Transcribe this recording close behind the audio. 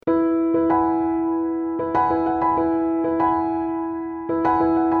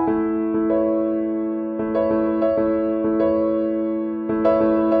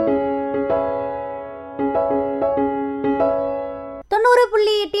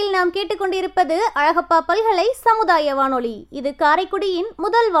நாம் கேட்டுக்கொண்டிருப்பது அழகப்பா பல்கலை சமுதாய வானொலி. இது காரைக்குடியின்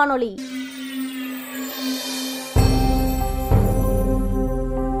முதல் வானொலி.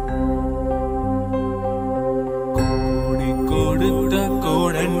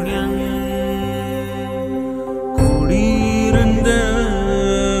 குடியிருந்த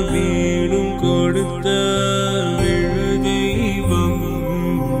வீடும் கொடுத்த தெய்வம்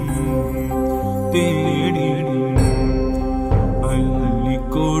தேடிடும் அள்ளி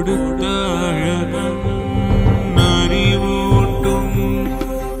கொடுத்த அழகன் அறிவூட்டும்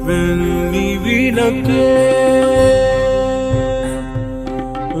வெள்ளி விளக்கு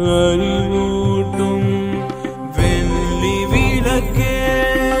அறிவூட்டும் வெள்ளி விளக்கு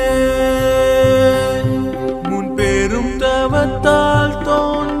தவத்தால்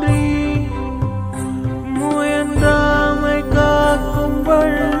தோன்றி முயன்றாமை காக்கும்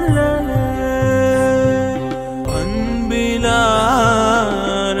வள்ளலே அன்பிலார்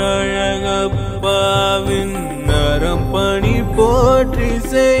அழகப்பாவின் நரம் பணி போற்றி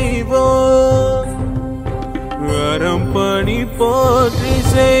செய்வோம், நரம் பணி போற்றி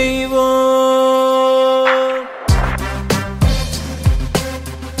செய்வோம்.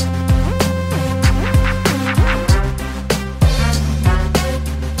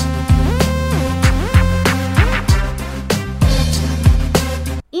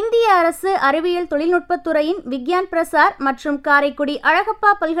 இந்திய அரசு அறிவியல் தொழில்நுட்பத்துறையின் விக்யான் பிரசார் மற்றும் காரைக்குடி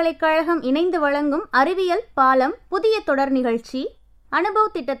அழகப்பா பல்கலைக்கழகம் இணைந்து வழங்கும் அறிவியல் பாலம் புதிய தொடர் நிகழ்ச்சி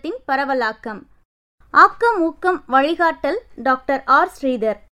அனுபவ் திட்டத்தின் பரவலாக்கம். ஆக்கம் ஊக்கம் வழிகாட்டல் டாக்டர் ஆர்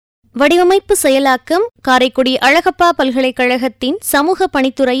ஸ்ரீதர். வடிவமைப்பு செயலாக்கம் காரைக்குடி அழகப்பா பல்கலைக்கழகத்தின் சமூக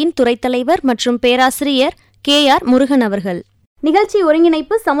பணித்துறையின் துறைத் தலைவர் மற்றும் பேராசிரியர் KR முருகன் அவர்கள். நிகழ்ச்சி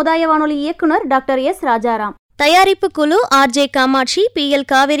ஒருங்கிணைப்பு சமுதாய வானொலி இயக்குனர் டாக்டர் S ராஜாராம். தயாரிப்பு குழு RJ Kamatchi, PL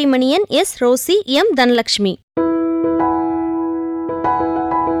Kaverimanian, S Rosy, M Dhanalakshmi.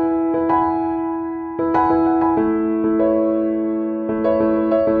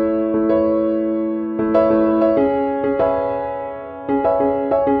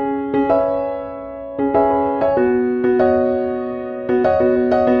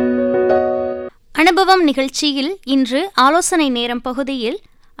 அனுபவம் நிகழ்ச்சியில் இன்று ஆலோசனை நேரம் பகுதியில்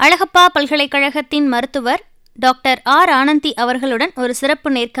அழகப்பா பல்கலைக்கழகத்தின் மருத்துவர் டாக்டர் R ஆனந்தி அவர்களுடன் ஒரு சிறப்பு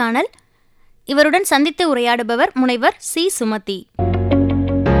நேர்காணல். இவருடன் சந்தித்து உரையாடுபவர் முனைவர் C சுமதி.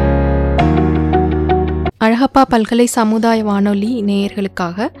 அழகப்பா பல்கலை சமுதாய வானொலி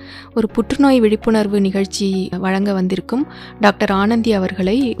நேயர்களுக்காக ஒரு புற்றுநோய் விழிப்புணர்வு நிகழ்ச்சி வழங்க வந்திருக்கும் டாக்டர் ஆனந்தி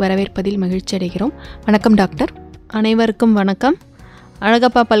அவர்களை வரவேற்பதில் மகிழ்ச்சி அடைகிறோம். வணக்கம் டாக்டர். அனைவருக்கும் வணக்கம்.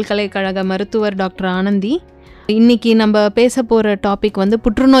 அழகப்பா பல்கலைக்கழக மருத்துவர் டாக்டர் ஆனந்தி. இன்றைக்கி நம்ம பேச போகிற டாபிக்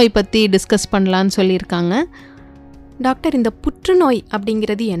புற்றுநோய் பற்றி டிஸ்கஸ் பண்ணலான்னு சொல்லியிருக்காங்க. டாக்டர், இந்த புற்றுநோய்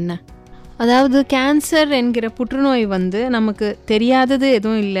அப்படிங்கிறது என்ன? அதாவது கேன்சர் என்கிற புற்றுநோய் நமக்கு தெரியாதது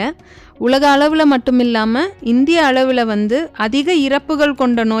எதுவும் இல்லை. உலக அளவில் மட்டும் இல்லாமல் இந்திய அளவில் அதிக இறப்புகள்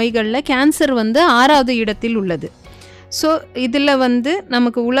கொண்ட நோய்களில் கேன்சர் 6வது இடத்தில் உள்ளது. ஸோ இதில்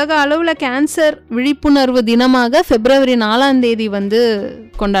நமக்கு உலக அளவில் கேன்சர் விழிப்புணர்வு தினமாக February 4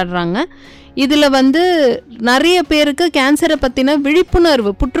 கொண்டாடுறாங்க. இதில் நிறைய பேருக்கு கேன்சரை பற்றின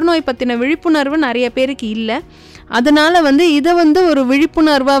விழிப்புணர்வு, புற்றுநோய் பற்றின விழிப்புணர்வு நிறைய பேருக்கு இல்லை. அதனால் இதை ஒரு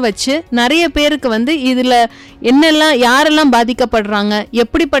விழிப்புணர்வாக வச்சு நிறைய பேருக்கு இதில் என்னெல்லாம் யாரெல்லாம் பாதிக்கப்படுறாங்க,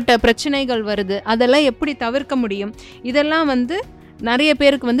 எப்படிப்பட்ட பிரச்சனைகள் வருது, அதெல்லாம் எப்படி தவிர்க்க முடியும், இதெல்லாம் நிறைய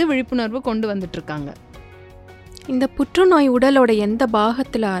பேருக்கு விழிப்புணர்வு கொண்டு வந்துட்டுருக்காங்க. இந்த புற்றுநோய் உடலோட எந்த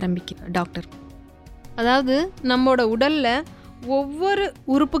பாகத்தில் ஆரம்பிக்குது டாக்டர்? அதாவது நம்மளோட உடலில் ஒவ்வொரு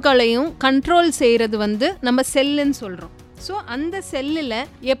உறுப்புகளையும் கண்ட்ரோல் செய்கிறது நம்ம செல்லுன்னு சொல்கிறோம். ஸோ அந்த செல்லில்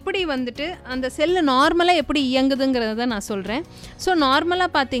எப்படி அந்த செல்லு நார்மலாக எப்படி இயங்குதுங்கிறத நான் சொல்கிறேன். ஸோ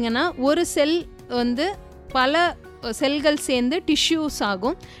நார்மலாக பார்த்திங்கன்னா ஒரு செல் பல செல்கள் சேர்ந்து டிஷ்யூஸ்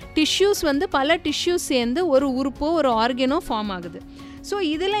ஆகும். டிஷ்யூஸ் பல டிஷ்யூஸ் சேர்ந்து ஒரு உறுப்போ ஒரு ஆர்கனோ ஃபார்ம் ஆகுது. ஸோ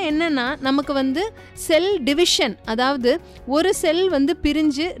இதில் என்னென்னா நமக்கு செல் டிவிஷன், அதாவது ஒரு செல்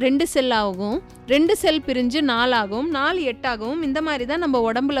பிரிஞ்சு 2 செல் ஆகும், 2 செல் பிரிஞ்சு 4 ஆகும், 4 8 ஆகும். இந்த மாதிரி தான்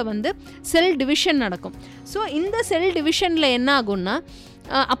நம்ம உடம்புல செல் டிவிஷன் நடக்கும். ஸோ இந்த செல் டிவிஷனில் என்ன ஆகும்னா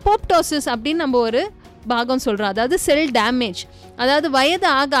அப்போப்டோசிஸ் அப்படின்னு நம்ம ஒரு பாகம் சொல்கிறோம். அதாவது செல் டேமேஜ். அதாவது வயது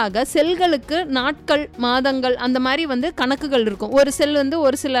ஆக ஆக செல்களுக்கு நாட்கள் மாதங்கள் அந்த மாதிரி கணக்குகள் இருக்கும். ஒரு செல்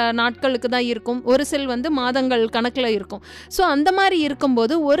ஒரு சில நாட்களுக்கு தான் இருக்கும், ஒரு செல் மாதங்கள் கணக்கில் இருக்கும். ஸோ அந்த மாதிரி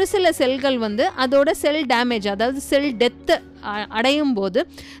இருக்கும்போது ஒரு சில செல்கள் அதோட செல் டேமேஜ், அதாவது செல் டெத்து அடையும் போது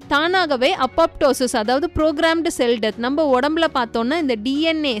தானாகவே அப்போப்டோசிஸ், அதாவது ப்ரோக்ராம்டு செல் டெத். நம்ம உடம்புல பார்த்தோன்னா இந்த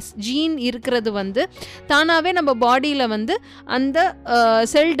DNA ஜீன் இருக்கிறது தானாகவே நம்ம பாடியில் அந்த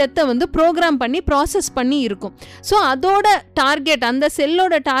செல் டெத்தை ப்ரோக்ராம் பண்ணி ப்ராசஸ் பண்ணி இருக்கும். ஸோ அதோட டார்கெட் டார்கெட், அந்த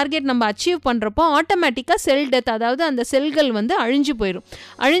செல்லோட டார்கெட் நம்ம அச்சீவ் பண்ணுறப்போ ஆட்டோமேட்டிக்காக செல் டெத், அதாவது அந்த செல்கள் வந்து அழிஞ்சு போயிடும்.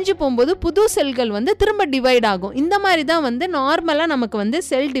 அழிஞ்சு போகும்போது புது செல்கள் வந்து திரும்ப டிவைட் ஆகும். இந்த மாதிரி தான் வந்து நார்மலாக நமக்கு வந்து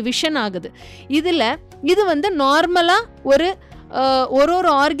செல் டிவிஷன் ஆகுது. இது வந்து நார்மலாக ஒரு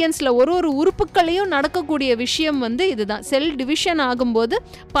ஆர்கன்ஸில் ஒரு உறுப்புகளையும் நடக்கக்கூடிய விஷயம் வந்து இதுதான். செல் டிவிஷன் ஆகும்போது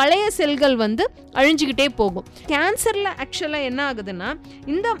பழைய செல்கள் வந்து அழிஞ்சிக்கிட்டே போகும். கேன்சரில் ஆக்சுவலாக என்ன ஆகுதுன்னா,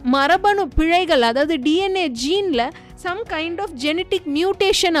 இந்த மரபணு பிழைகள், அதாவது DNA ஜீனில் some kind of genetic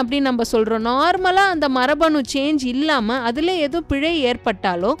mutation அப்படின்னு நம்ம சொல்கிறோம். நார்மலாக அந்த மரபணு சேஞ்ச் இல்லாமல் அதில் ஏதோ பிழை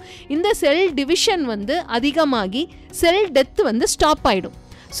ஏற்பட்டாலோ இந்த செல் டிவிஷன் வந்து அதிகமாகி செல் டெத்து வந்து ஸ்டாப் ஆகிடும்.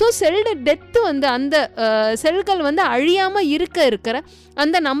 ஸோ செல் டெத்து வந்து அந்த செல்கள் வந்து அழியாமல் இருக்கிற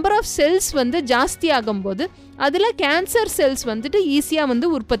அந்த நம்பர் ஆஃப் செல்ஸ் வந்து ஜாஸ்தி ஆகும்போது அதில் கேன்சர் செல்ஸ் வந்துட்டு ஈஸியாக வந்து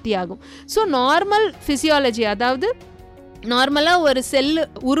உற்பத்தி ஆகும். ஸோ நார்மல் ஃபிசியாலஜி, அதாவது நார்மலாக ஒரு செல்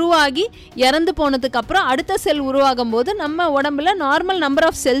உருவாகி இறந்து போனதுக்கப்புறம் அடுத்த செல் உருவாகும் போது நம்ம உடம்புல நார்மல் நம்பர்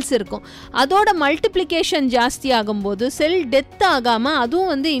ஆஃப் செல்ஸ் இருக்கும். அதோட மல்டிப்ளிகேஷன் ஜாஸ்தி ஆகும்போது செல் டெத் ஆகாமல்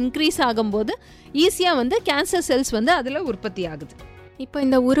அதுவும் வந்து இன்க்ரீஸ் ஆகும்போது ஈஸியாக வந்து கேன்சர் செல்ஸ் வந்து அதில் உற்பத்தி ஆகுது. இப்போ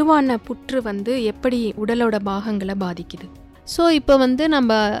இந்த உருவான புற்று வந்து எப்படி உடலோட பாகங்களை பாதிக்குது? ஸோ இப்போ வந்து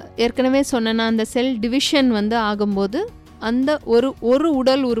நம்ம ஏற்கனவே சொன்னோன்னா அந்த செல் டிவிஷன் வந்து ஆகும்போது அந்த ஒரு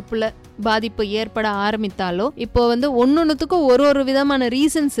உடல் உறுப்பில் பாதிப்பு ஏற்பட ஆரம்பித்தாலோ, இப்போ வந்து ஒன்னொன்றுத்துக்கும் ஒரு விதமான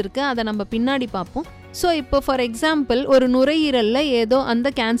ரீசன்ஸ் இருக்குது, அதை நம்ம பின்னாடி பார்ப்போம். ஸோ இப்போ ஃபார் எக்ஸாம்பிள் ஒரு நுரையீரலில் ஏதோ அந்த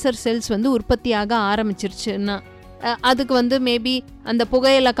கேன்சர் செல்ஸ் வந்து உற்பத்தியாக ஆரம்பிச்சிருச்சுன்னா அதுக்கு வந்து மேபி அந்த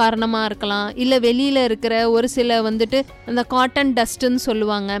புகையில காரணமாக இருக்கலாம், இல்லை வெளியில் இருக்கிற ஒரு சில வந்துட்டு அந்த காட்டன் டஸ்ட்டுன்னு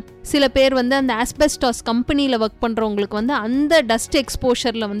சொல்லுவாங்க. சில பேர் வந்து அந்த ஆஸ்பெஸ்டாஸ் கம்பெனியில் ஒர்க் பண்ணுறவங்களுக்கு வந்து அந்த டஸ்ட்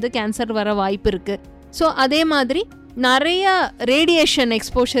எக்ஸ்போஷரில் வந்து கேன்சர் வர வாய்ப்பு இருக்குது. ஸோ அதே மாதிரி நிறைய ரேடியேஷன்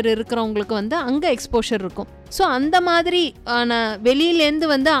எக்ஸ்போஷர் இருக்கிறவங்களுக்கு வந்து அங்கே எக்ஸ்போஷர் இருக்கும். ஸோ அந்த மாதிரி வெளியிலேருந்து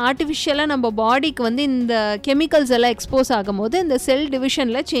வந்து ஆர்டிஃபிஷியலாக நம்ம பாடிக்கு வந்து இந்த கெமிக்கல்ஸ் எல்லாம் எக்ஸ்போஸ் ஆகும்போது இந்த செல்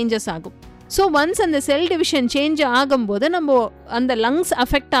டிவிஷனில் சேஞ்சஸ் ஆகும். ஸோ ஒன்ஸ் அந்த செல் டிவிஷன் சேஞ்ச் ஆகும்போது நம்ம அந்த லங்ஸ்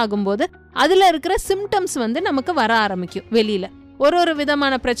அஃபெக்ட் ஆகும்போது அதில் இருக்கிற சிம்டம்ஸ் வந்து நமக்கு வர ஆரம்பிக்கும். வெளியில் ஒரு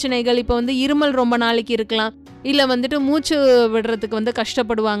விதமான பிரச்சனைகள், இப்போ வந்து இருமல் ரொம்ப நாளைக்கு இருக்கலாம், இல்லை வந்துட்டு மூச்சு விடுறதுக்கு வந்து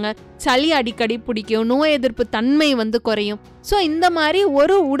கஷ்டப்படுவாங்க, சளி அடிக்கடி பிடிக்கும், நோய் எதிர்ப்பு தன்மை வந்து குறையும். ஸோ இந்த மாதிரி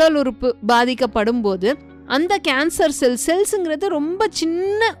ஒரு உடல் உறுப்பு பாதிக்கப்படும் போது அந்த கேன்சர் செல்ஸுங்கிறது ரொம்ப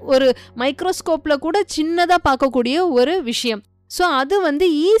சின்ன ஒரு மைக்ரோஸ்கோப்பில் கூட சின்னதாக பார்க்கக்கூடிய ஒரு விஷயம். ஸோ அது வந்து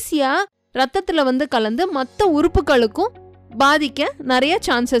ஈஸியாக ரத்தத்தில் வந்து கலந்து மற்ற உறுப்புகளுக்கும் பாதிக்க நிறைய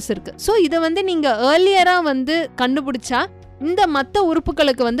சான்சஸ் இருக்குது. ஸோ இதை வந்து நீங்கள் ஏர்லியராக வந்து கண்டுபிடிச்சா இந்த மற்ற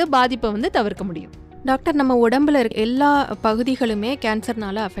உறுப்புகளுக்கு வந்து பாதிப்பை வந்து தவிர்க்க முடியும். டாக்டர், நம்ம உடம்புல இருக்க எல்லா பகுதிகளுமே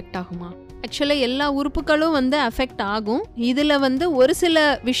கேன்சர்னால அஃபெக்ட் ஆகுமா? ஆக்சுவலாக எல்லா உறுப்புகளும் வந்து அஃபெக்ட் ஆகும். இதில் வந்து ஒரு சில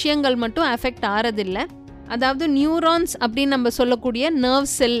விஷயங்கள் மட்டும் அஃபெக்ட் ஆறதில்லை. அதாவது நியூரான்ஸ் அப்படின்னு நம்ம சொல்லக்கூடிய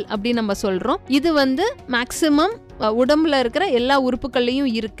நர்வ் செல் அப்படின்னு நம்ம சொல்கிறோம். இது வந்து மேக்சிமம் உடம்புல இருக்கிற எல்லா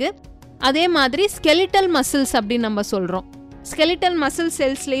உறுப்புகள்லையும் இருக்குது. அதே மாதிரி ஸ்கெலிட்டல் மசில்ஸ் அப்படின்னு நம்ம சொல்கிறோம். ஸ்கெலிட்டல் மசில்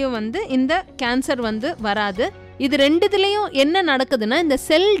செல்ஸ்லேயும் வந்து இந்த கேன்சர் வந்து வராது. இது ரெண்டுத்துலேயும் என்ன நடக்குதுன்னா இந்த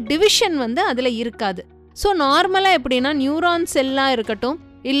செல் டிவிஷன் வந்து அதில் இருக்காது. ஸோ நார்மலாக எப்படின்னா நியூரான் செல்லாக இருக்கட்டும்,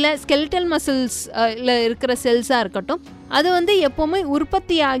 இல்லை ஸ்கெலிட்டல் மசில்ஸில் இருக்கிற செல்ஸாக இருக்கட்டும், அது வந்து எப்போவுமே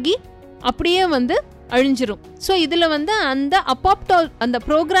உற்பத்தியாகி அப்படியே வந்து அழிஞ்சிரும். ஸோ இதில் வந்து அந்த அப்பாப்டால் அந்த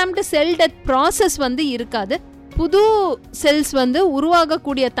ப்ரோக்ராம்டு செல் டெத் ப்ராசஸ் வந்து இருக்காது. புது செல்ஸ் வந்து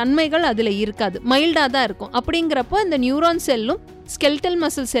உருவாகக்கூடிய தன்மைகள் அதில் இருக்காது, மைல்டாக தான் இருக்கும். அப்படிங்கிறப்போ இந்த நியூரான் செல்லும் ஸ்கெலிட்டல்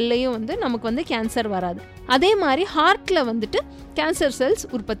மசில் செல்லையும் வந்து நமக்கு வந்து கேன்சர் வராது. அதே மாதிரி ஹார்ட்டில் வந்துட்டு கேன்சர் செல்ஸ்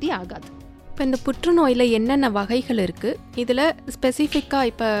உற்பத்தி ஆகாது. இப்போ இந்த புற்றுநோயில் என்னென்ன வகைகள் இருக்குது? இதில்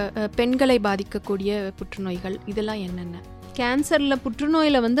ஸ்பெசிஃபிக்காக இப்போ பெண்களை பாதிக்கக்கூடிய புற்றுநோய்கள் இதெல்லாம் என்னென்ன? கேன்சரில்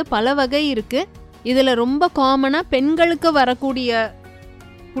புற்றுநோயில் வந்து பல வகை இருக்குது. இதில் ரொம்ப காமனாக பெண்களுக்கு வரக்கூடிய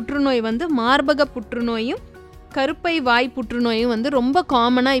புற்றுநோய் வந்து மார்பக புற்றுநோயும் கருப்பை வாய் புற்றுநோயும் வந்து ரொம்ப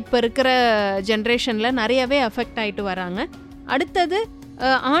காமனாக இப்போ இருக்கிற ஜென்ரேஷனில் நிறையவே அஃபெக்ட் ஆகிட்டு வராங்க. அடுத்தது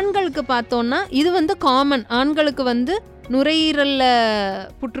ஆண்களுக்கு பார்த்தோன்னா இது வந்து காமன். ஆண்களுக்கு வந்து நுரையீரலில்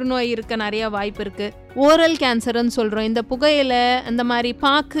புற்றுநோய் இருக்க நிறையா வாய்ப்பு இருக்குது. ஓரல் கேன்சர்னு சொல்கிறோம். இந்த புகையிலை அந்த மாதிரி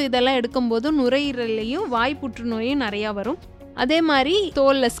பாக்கு இதெல்லாம் எடுக்கும்போது நுரையீரல்லையும் வாய் புற்றுநோயும் நிறையா வரும். அதே மாதிரி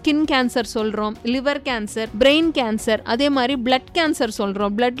தோலில் ஸ்கின் கேன்சர் சொல்கிறோம், லிவர் கேன்சர், பிரெயின் கேன்சர், அதே மாதிரி பிளட் கேன்சர்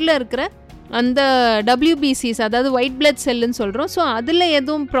சொல்கிறோம். பிளட்டில் இருக்கிற அந்த WBCs அதாவது ஒயிட் பிளட் செல்லுன்னு சொல்கிறோம். ஸோ அதில்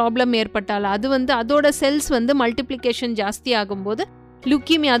எதுவும் ப்ராப்ளம் ஏற்பட்டாலும் அது வந்து அதோட செல்ஸ் வந்து மல்டிப்ளிகேஷன் ஜாஸ்தி ஆகும்போது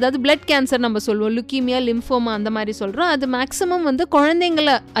லுக்கீமியா, அதாவது பிளட் கேன்சர் நம்ம சொல்லுவோம், லுக்கீமியா, லிம்ஃபோமா அந்த மாதிரி சொல்கிறோம். அது மேக்ஸிமம் வந்து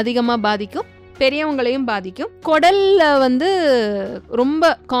குழந்தைங்களை அதிகமாக பாதிக்கும், பெரியவங்களையும் பாதிக்கும். குடலில் வந்து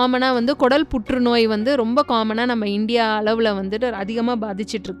ரொம்ப காமனாக வந்து குடல் புற்றுநோய் வந்து ரொம்ப காமனாக நம்ம இந்தியா அளவில் வந்துட்டு அதிகமாக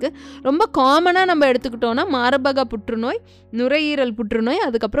பாதிச்சிட்ருக்கு. ரொம்ப காமனாக நம்ம எடுத்துக்கிட்டோன்னா மார்பக புற்றுநோய், நுரையீரல் புற்றுநோய்,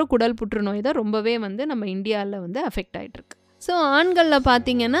 அதுக்கப்புறம் குடல் புற்றுநோய் தான் ரொம்பவே வந்து நம்ம இந்தியாவில் வந்து அஃபெக்ட் ஆகிட்டுருக்கு. ஸோ ஆண்களில்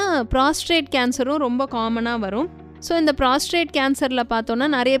பார்த்திங்கன்னா ப்ராஸ்டேட் கேன்சரும் ரொம்ப காமனாக வரும். ஸோ இந்த ப்ராஸ்டேட் கேன்சரில் பார்த்தோன்னா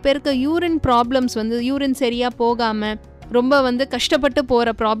நிறைய பேருக்கு யூரின் ப்ராப்ளம்ஸ் வந்து யூரின் சரியாக போகாமல் ரொம்ப வந்து கஷ்டப்பட்டு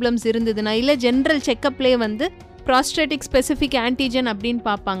போகிற ப்ராப்ளம்ஸ் இருந்ததுன்னா, இல்லை ஜென்ரல் செக்கப்லேயே வந்து ப்ராஸ்டேட்டிக் ஸ்பெசிஃபிக் ஆன்டிஜன் அப்படின்னு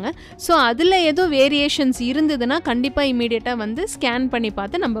பார்ப்பாங்க. ஸோ அதில் எதுவும் வேரியேஷன்ஸ் இருந்ததுன்னா கண்டிப்பாக இமீடியட்டாக வந்து ஸ்கேன் பண்ணி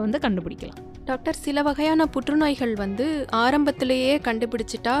பார்த்து நம்ம வந்து கண்டுபிடிக்கலாம். டாக்டர், சில வகையான புற்றுநோய்கள் வந்து ஆரம்பத்திலேயே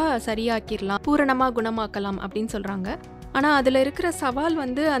கண்டுபிடிச்சிட்டா சரியாக்கிடலாம், பூரணமாக குணமாக்கலாம் அப்படின்னு சொல்கிறாங்க. ஆனால் அதில் இருக்கிற சவால்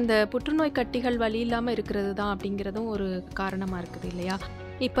வந்து அந்த புற்றுநோய் கட்டிகள் வலி இல்லாமல் இருக்கிறது தான் அப்படிங்கிறதும் ஒரு காரணமாக இருக்குது இல்லையா?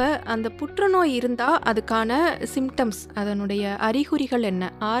 இப்போ அந்த புற்றுநோய் இருந்தால் அதுக்கான சிம்டம்ஸ், அதனுடைய அறிகுறிகள் என்ன,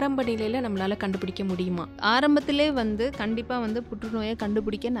 ஆரம்ப நிலையில் நம்மளால் கண்டுபிடிக்க முடியுமா? ஆரம்பத்திலே வந்து கண்டிப்பாக வந்து புற்றுநோயை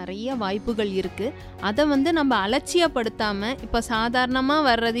கண்டுபிடிக்க நிறைய வாய்ப்புகள் இருக்குது. அதை வந்து நம்ம அலட்சியப்படுத்தாமல், இப்போ சாதாரணமாக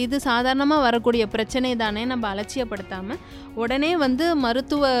வர்றது, இது சாதாரணமாக வரக்கூடிய பிரச்சனை தானே, நம்ம அலட்சியப்படுத்தாமல் உடனே வந்து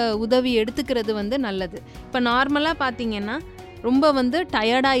மருத்துவ உதவி எடுத்துக்கிறது வந்து நல்லது. இப்போ நார்மலாக பார்த்தீங்கன்னா ரொம்ப வந்து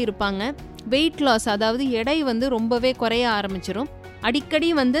டயர்டாக இருப்பாங்க, வெயிட் லாஸ், அதாவது எடை வந்து ரொம்பவே குறைய ஆரம்பிச்சிடும். அடிக்கடி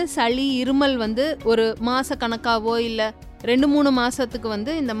வந்து சளி இருமல் வந்து ஒரு மாத கணக்காவோ இல்லை 2-3 மாதத்துக்கு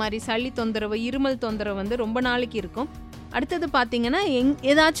வந்து இந்த மாதிரி சளி தொந்தரவு இருமல் தொந்தரவு வந்து ரொம்ப நாளைக்கு இருக்கும். அடுத்தது பார்த்திங்கன்னா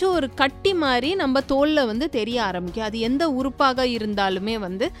ஏதாச்சும் ஒரு கட்டி மாதிரி நம்ம தோலில் வந்து தெரிய ஆரம்பிக்கும். அது எந்த உறுப்பாக இருந்தாலுமே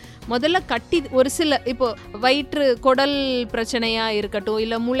வந்து முதல்ல கட்டி, ஒரு சில இப்போது வயிற்று குடல் பிரச்சனையாக இருக்கட்டும்,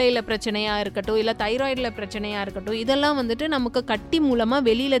 இல்லை மூளையில் பிரச்சனையாக இருக்கட்டும், இல்லை தைராய்டில் பிரச்சனையாக இருக்கட்டும், இதெல்லாம் வந்துட்டு நமக்கு கட்டி மூலமாக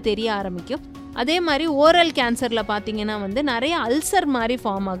வெளியில் தெரிய ஆரம்பிக்கும். அதே மாதிரி ஓரல் கேன்சரில் பார்த்திங்கன்னா வந்து நிறைய அல்சர் மாதிரி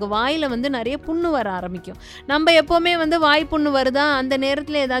ஃபார்ம் ஆகும், வாயில் வந்து நிறைய புண்ணு வர ஆரம்பிக்கும். நம்ம எப்போவுமே வந்து வாய் புண்ணு வருதா அந்த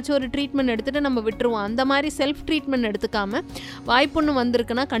நேரத்தில் ஏதாச்சும் ஒரு ட்ரீட்மெண்ட் எடுத்துகிட்டு நம்ம விட்டுருவோம். அந்த மாதிரி செல்ஃப் ட்ரீட்மெண்ட் எடுத்துக்காமல் வாய்ப்புண்ணு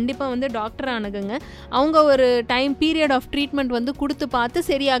வந்திருக்குன்னா கண்டிப்பாக வந்து டாக்டரை அணுகுங்க. அவங்க ஒரு டைம் பீரியட் ஆஃப் ட்ரீட்மெண்ட் வந்து கொடுத்து பார்த்து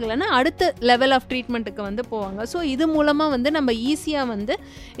சரியாகலைன்னா அடுத்த லெவல் ஆஃப் ட்ரீட்மெண்ட்டுக்கு வந்து போவாங்க. ஸோ இது மூலமாக வந்து நம்ம ஈஸியாக வந்து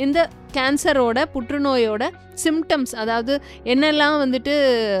இந்த கேன்சரோட புற்றுநோயோட சிம்டம்ஸ், அதாவது என்னெல்லாம் வந்துட்டு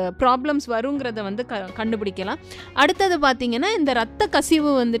ப்ராப்ளம்ஸ் வருங்கிறத வந்து கண்டுபிடிக்கலாம். அடுத்தது பார்த்திங்கன்னா இந்த ரத்த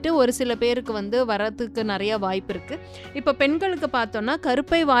கசிவு வந்துட்டு ஒரு சில பேருக்கு வந்து வரதுக்கு நிறைய வாய்ப்பு இருக்குது. இப்போ பெண்களுக்கு பார்த்தோன்னா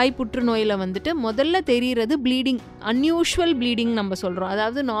கருப்பை வாய் புற்றுநோயில் வந்துட்டு முதல்ல தெரிகிறது ப்ளீடிங், அன்யூஷுவல் ப்ளீடிங் நம்ம சொல்கிறோம்.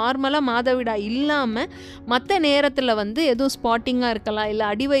 அதாவது நார்மலாக மாதவிடாய் இல்லாமல் மற்ற நேரத்தில் வந்து எதுவும் ஸ்பாட்டிங்காக இருக்கலாம், இல்லை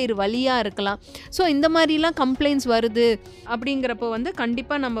அடிவயிறு வலியாக இருக்கலாம். ஸோ இந்த மாதிரிலாம் கம்ப்ளைண்ட்ஸ் வருது அப்படிங்கிறப்போ வந்து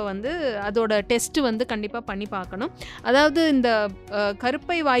கண்டிப்பாக நம்ம வந்து அதோட டெஸ்ட்டு வந்து கண்டிப்பாக பண்ணி பார்க்கணும். அதாவது இந்த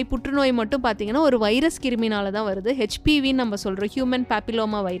கருப்பை வாய் புற்றுநோய் மட்டும் பார்த்திங்கன்னா ஒரு வைரஸ் கிருமினால தான் வருது, ஹெச்பிவின்னு நம்ம சொல்கிறோம், ஹியூமன்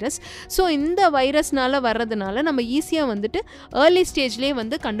பேப்பிலோமா வைரஸ். ஸோ இந்த வைரஸ்னால் வர்றதுனால நம்ம ஈஸியாக வந்துட்டு ஏர்லி ஸ்டேஜ்லேயே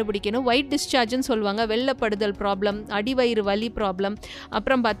வந்து கண்டுபிடிக்கணும். ஒயிட் டிஸ்சார்ஜ்னு சொல்லுவாங்க, வெள்ளப்படுதல் ப்ராப்ளம், அடிவயிறு வலி ப்ராப்ளம்,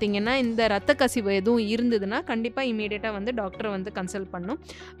 அப்புறம் பார்த்திங்கன்னா இந்த ரத்த கசிவு எதுவும் இருந்ததுன்னா கண்டிப்பாக இமீடியட்டாக வந்து டாக்டரை வந்து கன்சல்ட் பண்ணணும்.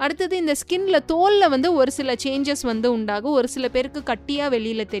 அடுத்தது இந்த ஸ்கின்ல தோலில் வந்து ஒரு சில சேஞ்சஸ் வந்து உண்டாகும். ஒரு சில பேருக்கு கட்டியாக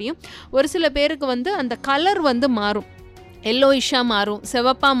வெளியில் தெரியும், ஒரு சில பேருக்கு வந்து அந்த கலர் வந்து மாறும், எல்லோயிஷாக மாறும்,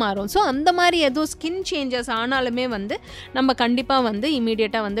 சிவப்பாக மாறும். ஸோ அந்த மாதிரி எதுவும் ஸ்கின் சேஞ்சஸ் ஆனாலுமே வந்து நம்ம கண்டிப்பாக வந்து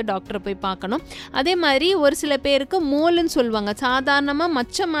இமீடியட்டாக வந்து டாக்டரை போய் பார்க்கணும். அதே மாதிரி ஒரு சில பேருக்கு மோலுன்னு சொல்லுவாங்க, சாதாரணமாக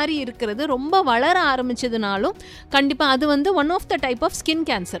மச்ச மாதிரி இருக்கிறது ரொம்ப வளர ஆரம்பிச்சதுனாலும் கண்டிப்பாக அது வந்து one of the type of skin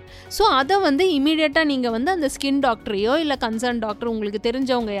cancer. So அதை வந்து இமீடியட்டாக நீங்கள் வந்து அந்த ஸ்கின் டாக்டரையோ இல்லை கன்சர்ன் டாக்டர் உங்களுக்கு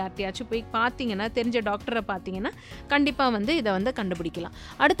தெரிஞ்சவங்க யார்ட்டையாச்சும் போய் பார்த்தீங்கன்னா, தெரிஞ்ச டாக்டரை பார்த்தீங்கன்னா கண்டிப்பாக வந்து இதை வந்து கண்டுபிடிக்கலாம்.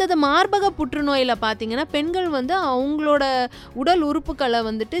 அடுத்தது மார்பக புற்றுநோயில் பார்த்தீங்கன்னா பெண்கள் வந்து அவங்களோட உடல் உறுப்புகளை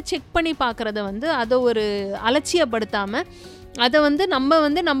வந்துட்டு செக் பண்ணி பார்க்குறத வந்து அதை ஒரு அலட்சியப்படுத்தாமல் அதை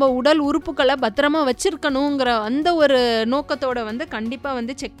வந்து நம்ம உடல் உறுப்புகளை பத்திரமா வச்சுருக்கணுங்கிற அந்த ஒரு நோக்கத்தோடு வந்து கண்டிப்பாக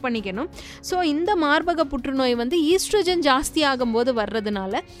வந்து செக் பண்ணிக்கணும். ஸோ இந்த மார்பக புற்றுநோய் வந்து ஈஸ்ட்ரோஜன் ஜாஸ்தி ஆகும்போது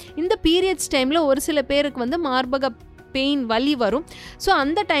வர்றதுனால இந்த பீரியட்ஸ் டைமில் ஒரு சில பேருக்கு வந்து மார்பக பெயின் வலி வரும். ஸோ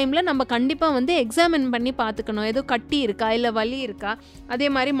அந்த டைமில் நம்ம கண்டிப்பாக வந்து எக்ஸாமின் பண்ணி பார்த்துக்கணும், எதுவும் கட்டி இருக்கா இல்லை வலி இருக்கா. அதே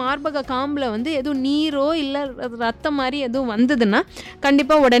மாதிரி மார்பக காம்பில் வந்து எதுவும் நீரோ இல்லை ரத்தம் மாதிரி எதுவும் வந்ததுன்னா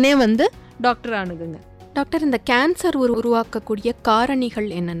கண்டிப்பாக உடனே வந்து டாக்டர் அணுகுங்க. டாக்டர், இந்த கேன்சர் உருவாக்கக்கூடிய காரணிகள்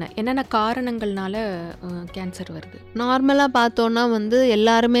என்னென்ன காரணங்கள்னால கேன்சர் வருது? நார்மலாக பார்த்தோன்னா வந்து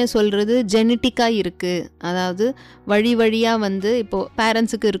எல்லாருமே சொல்கிறது ஜெனட்டிக்காக இருக்குது, அதாவது வழியாக வந்து இப்போது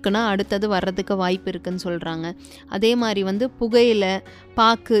பேரண்ட்ஸுக்கு இருக்குன்னா அடுத்தது வர்றதுக்கு வாய்ப்பு இருக்குதுன்னு சொல்கிறாங்க. அதே மாதிரி வந்து புகையிலை,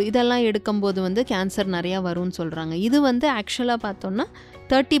 பாக்கு இதெல்லாம் எடுக்கும்போது வந்து கேன்சர் நிறையா வரும்னு சொல்கிறாங்க. இது வந்து ஆக்சுவலாக பார்த்தோன்னா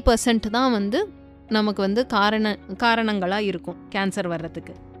 30% தான் வந்து நமக்கு வந்து காரணங்களாக இருக்கும் கேன்சர்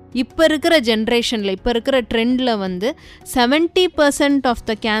வர்றதுக்கு. இப்போ இருக்கிற ஜென்ரேஷனில், இப்போ இருக்கிற ட்ரெண்டில் வந்து 70% ஆஃப்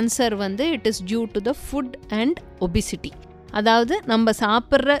த கேன்சர் வந்து it is due to the food and obesity. அதாவது நம்ம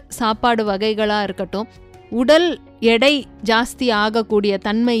சாப்பிட்ற சாப்பாடு வகைகளாக இருக்கட்டும், உடல் எடை ஜாஸ்தி ஆகக்கூடிய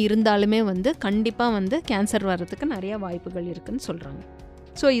தன்மை இருந்தாலுமே வந்து கண்டிப்பாக வந்து கேன்சர் வர்றதுக்கு நிறையா வாய்ப்புகள் இருக்குதுன்னு சொல்கிறாங்க.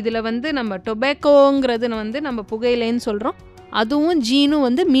 ஸோ இதில் வந்து நம்ம டொபேக்கோங்கிறது வந்து நம்ம புகையிலைன்னு சொல்கிறோம், அதுவும் ஜீனும்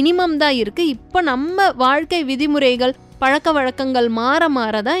வந்து மினிமம் தான் இருக்குது. இப்போ நம்ம வாழ்க்கை விதிமுறைகள் பழக்க வழக்கங்கள் மாற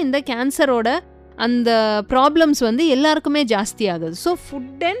மாற தான் இந்த கேன்சரோட அந்த ப்ராப்ளம்ஸ் வந்து எல்லாருக்குமே ஜாஸ்தி ஆகுது. ஸோ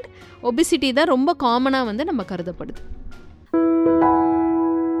ஃபுட் அண்ட் ஒபிசிட்டி தான் ரொம்ப காமனாக வந்து நம்ம கருதப்படுது.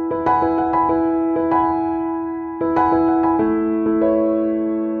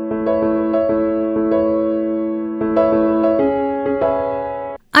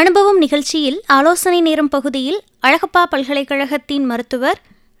 அனுபவம் நிகழ்ச்சியில் ஆலோசனை நேரம் பகுதியில் அழகப்பா பல்கலைக்கழகத்தின் மருத்துவர்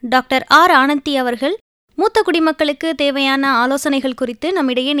டாக்டர் ஆர் ஆனந்தி அவர்கள் மூத்த குடிமக்களுக்கு தேவையான ஆலோசனைகள் குறித்து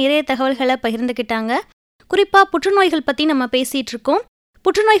நம்மிடையே நிறைய தகவல்களை பகிர்ந்துக்கிட்டாங்க. குறிப்பாக புற்றுநோய்கள் பற்றி நம்ம பேசிகிட்டு இருக்கோம்.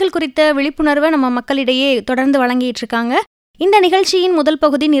 புற்றுநோய்கள் குறித்த விழிப்புணர்வை நம்ம மக்களிடையே தொடர்ந்து வழங்கிட்டு இருக்காங்க. இந்த நிகழ்ச்சியின் முதல்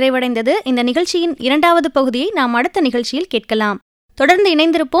பகுதி நிறைவடைந்தது. இந்த நிகழ்ச்சியின் 2வது பகுதியை நாம் அடுத்த நிகழ்ச்சியில் கேட்கலாம். தொடர்ந்து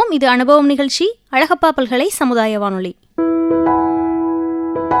இணைந்திருப்போம். இது அனுபவம் நிகழ்ச்சி, அழகப்பா பல்கலை சமுதாய வானொலி.